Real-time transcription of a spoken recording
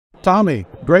Tommy,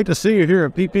 great to see you here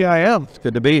at PPIM. It's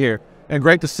good to be here. And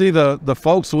great to see the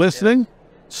folks listening.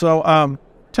 So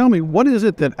tell me, what is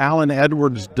it that Allan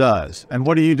Edwards does? And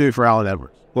what do you do for Allan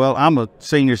Edwards? Well, I'm a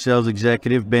senior sales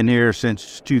executive, been here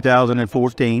since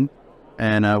 2014.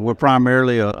 And we're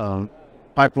primarily a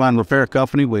pipeline repair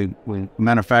company. We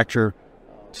manufacture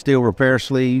steel repair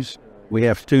sleeves. We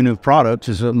have 2 new products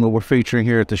is something that we're featuring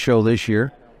here at the show this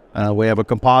year. We have a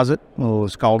composite,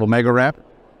 it's called Omega Wrap,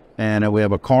 and we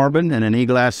have a carbon and an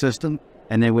e-glass system,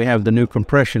 and then we have the new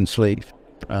compression sleeve,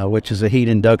 which is a heat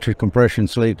induction compression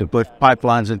sleeve to put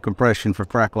pipelines in compression for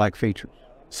crack-like features.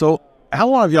 So how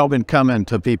long have y'all been coming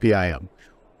to PPIM?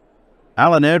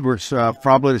 Allan Edwards,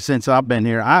 probably since I've been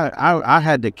here. I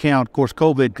had to count. Of course,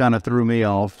 COVID kind of threw me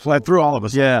off. Well, that threw all of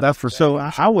us. Yeah. That's for so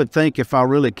I would think if I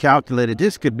really calculated,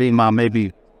 this could be my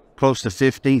maybe close to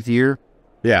 15th year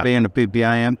being a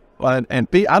PPIM. And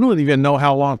I don't even know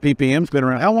how long PPM's been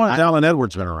around. How long has Allan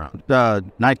Edwards been around?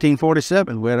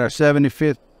 1947. We had our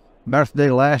 75th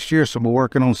birthday last year, so we're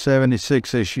working on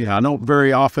 76 this year. I don't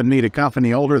very often meet a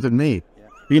company older than me.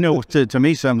 You know, to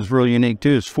me, something's really unique,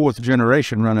 too. It's 4th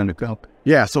generation running the company.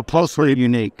 Yeah, so closely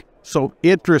unique. So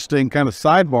interesting kind of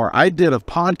sidebar. I did a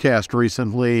podcast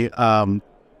recently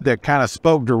that kind of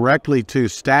spoke directly to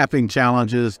staffing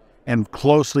challenges and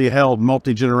closely held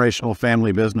multi-generational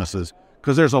family businesses,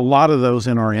 because there's a lot of those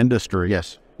in our industry.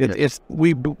 Yes.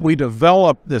 We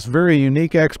develop this very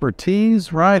unique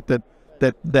expertise, right,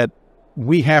 that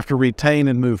we have to retain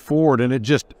and move forward. And it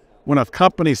just, when a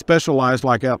company specialized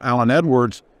like Allan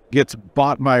Edwards gets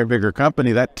bought by a bigger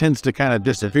company, that tends to kind of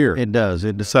disappear. It does.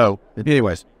 So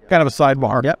anyways, kind of a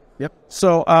sidebar. Yep.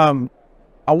 So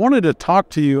I wanted to talk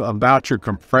to you about your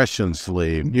compression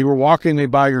sleeve. You were walking me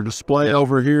by your display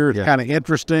over here. It's kind of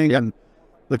interesting. And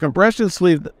the compression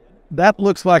sleeve, that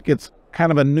looks like it's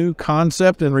kind of a new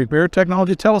concept in repair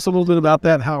technology. Tell us a little bit about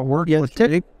that and how it works. Yeah,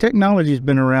 technology's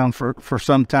been around for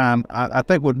some time. I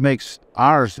think what makes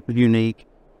ours unique,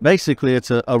 basically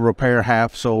it's a repair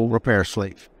half-sole repair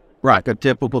sleeve. Right, a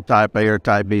typical type A or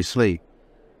type B sleeve.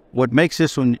 What makes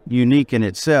this one unique in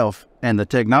itself, and the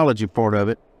technology part of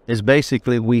it, is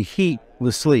basically we heat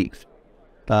the sleeve.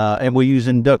 And we use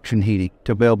induction heating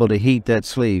to be able to heat that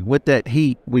sleeve. With that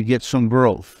heat, we get some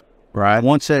growth. Right.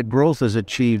 Once that growth is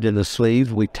achieved in the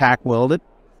sleeve, we tack weld it.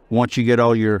 Once you get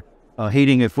all your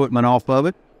heating equipment off of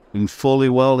it, you can fully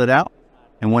weld it out.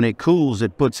 And when it cools,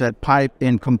 it puts that pipe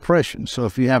in compression. So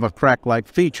if you have a crack-like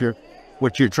feature,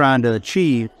 what you're trying to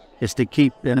achieve is to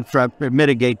keep and try to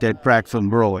mitigate that crack from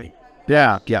growing.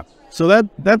 Yeah. So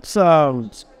that's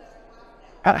how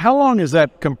long has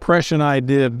that compression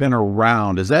idea been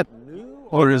around? Is that new,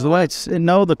 or is it?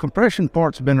 No, the compression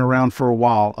part's been around for a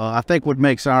while. I think what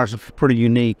makes ours pretty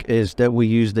unique is that we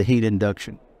use the heat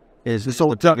induction.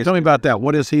 So tell me about that.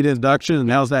 What is heat induction, and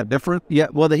how's that different? Yeah,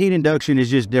 well, the heat induction is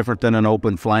just different than an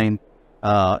open flame.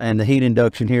 And the heat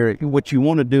induction here, what you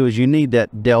want to do is you need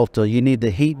that delta. You need the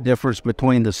heat difference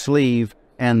between the sleeve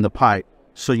and the pipe.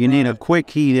 So you need a quick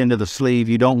heat into the sleeve.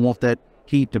 You don't want that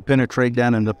heat to penetrate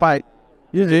down in the pipe.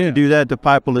 Yeah. To do that, the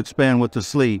pipe will expand with the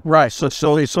sleeve. Right. So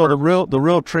the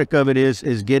real trick of it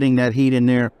is getting that heat in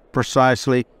there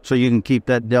precisely, so you can keep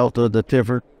that delta,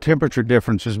 the temperature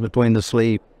differences between the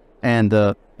sleeve and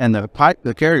the pipe,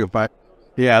 the carrier pipe.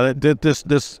 Yeah. This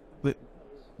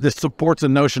supports the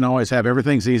notion I always have.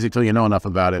 Everything's easy till you know enough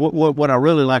about it. What I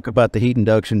really like about the heat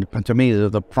induction, to me,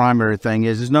 the primary thing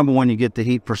is number one, you get the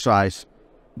heat precise,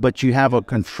 but you have a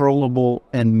controllable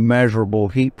and measurable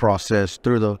heat process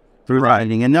through the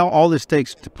heating. And now all this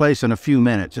takes place in a few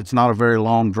minutes. It's not a very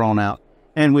long, drawn out.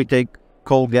 And we take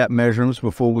cold gap measurements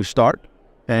before we start.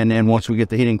 And then once we get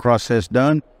the heating process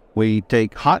done, we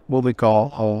take what we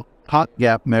call hot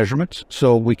gap measurements,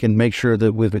 so we can make sure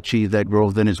that we've achieved that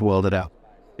growth and it's welded out.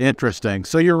 Interesting.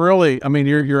 So you're really,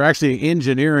 you're actually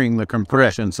engineering the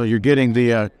compression. So you're getting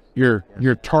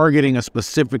you're targeting a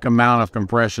specific amount of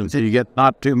compression. So you get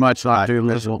not too much, not too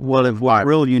little. Well, what's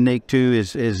real unique too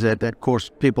is that, of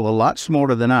course, people a lot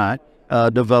smarter than I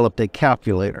developed a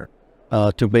calculator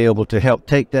to be able to help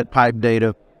take that pipe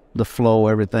data, the flow,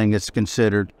 everything that's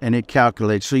considered, and it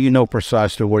calculates so you know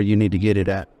precisely where you need to get it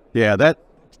at. Yeah,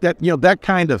 that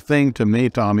kind of thing to me,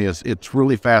 Tommy, it's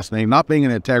really fascinating. Not being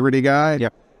an integrity guy.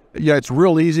 Yep. Yeah, it's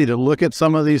real easy to look at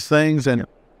some of these things and,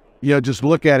 just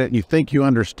look at it and you think you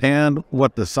understand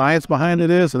what the science behind it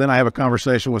is. And then I have a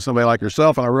conversation with somebody like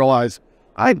yourself and I realize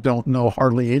I don't know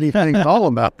hardly anything at all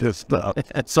about this stuff.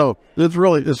 So it's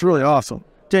really awesome.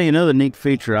 Tell you another neat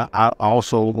feature I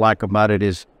also like about it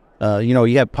is,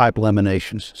 you have pipe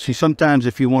laminations. See, sometimes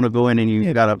if you want to go in and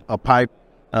you've got a pipe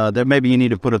that maybe you need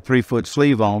to put a 3-foot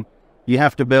sleeve on, you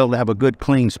have to be able to have a good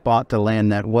clean spot to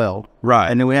land that weld. Right.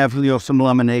 And then we have, some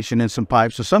lamination and some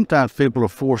pipes. So sometimes people are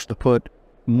forced to put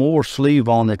more sleeve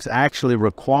on that's actually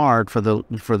required for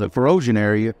the corrosion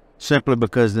area, simply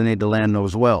because they need to land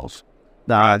those welds.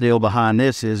 The ideal behind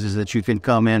this is that you can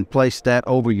come in, place that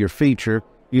over your feature.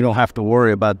 You don't have to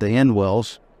worry about the end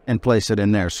wells, and place it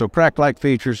in there. So crack-like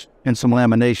features and some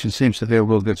lamination seems to be a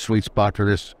real good sweet spot for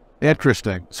this.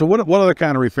 Interesting. So what other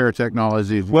kind of repair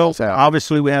technologies? Well,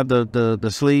 obviously we have the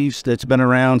sleeves that's been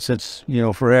around since,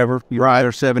 forever. Right. They're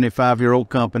a 75-year-old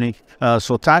company.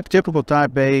 So typical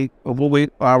type A,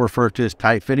 what I refer to as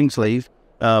tight-fitting sleeve,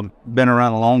 been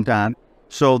around a long time.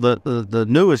 So the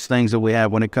newest things that we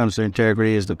have when it comes to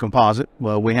integrity is the composite.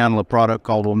 Well, we handle a product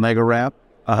called Omega Wrap.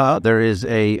 There is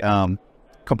a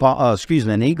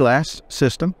an e-glass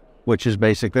system, which is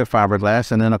basically a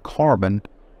fiberglass, and then a carbon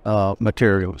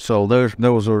material. So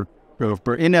those are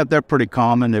they're pretty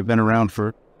common. They've been around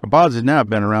composites now have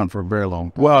been around for a very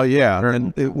long time. Well, yeah,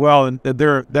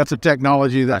 that's a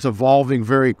technology that's evolving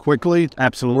very quickly.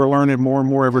 Absolutely. We're learning more and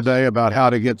more every day about how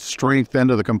to get strength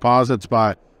into the composites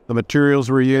by the materials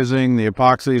we're using, the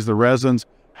epoxies, the resins,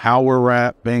 how we're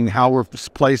wrapping, how we're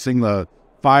placing the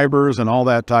fibers and all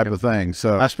that type of thing.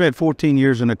 So I spent 14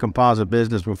 years in the composite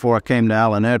business before I came to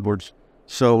Allan Edwards.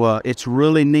 So it's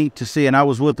really neat to see. And I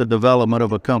was with the development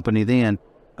of a company then,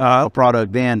 a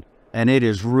product then, and it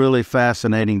is really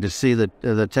fascinating to see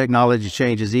the technology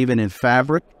changes even in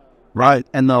fabric. Right.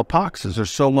 And the epoxies are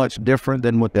so much different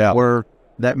than what they were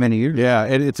that many years ago. Yeah,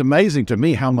 and it's amazing to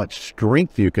me how much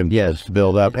strength you can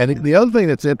build up. And the other thing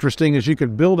that's interesting is you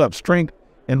can build up strength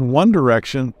in one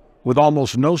direction with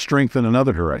almost no strength in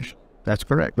another direction. That's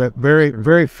correct. But very,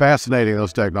 very fascinating,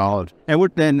 those technologies. And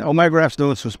then Omega Wrap's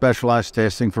doing some specialized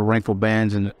testing for wrinkle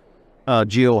bands and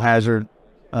geohazard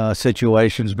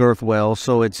situations, girth wells.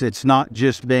 So it's not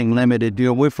just being limited.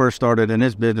 When we first started in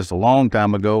this business a long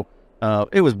time ago,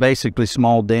 it was basically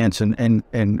small dents and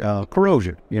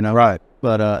corrosion, Right.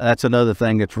 But that's another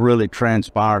thing that's really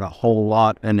transpired a whole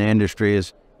lot in the industry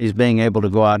is being able to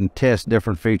go out and test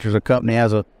different features. A company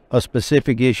has a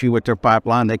specific issue with their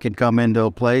pipeline, they can come into a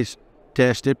place,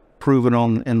 test it, prove it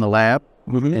in the lab,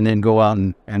 and then go out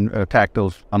and attack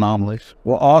those anomalies.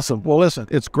 Well, awesome. Well, listen,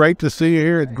 it's great to see you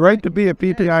here. It's great to be at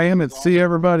PPIM and see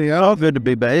everybody else. Good to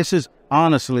be back. This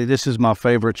is my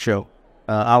favorite show.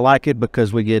 I like it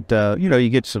because we get, you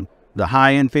get the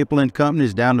high-end people in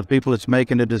companies down to people that's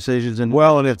making the decisions. And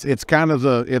it's kind of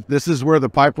this is where the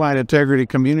pipeline integrity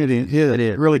community is. It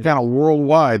is really kind of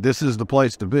worldwide. This is the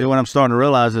place to be. What I'm starting to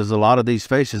realize is a lot of these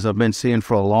faces I've been seeing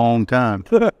for a long time.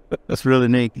 That's really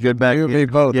neat. Good back. You and me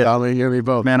both, Tommy. You and me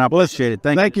both. Man, I appreciate it.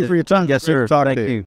 Thank you for your time. Yes, sir. Thank you.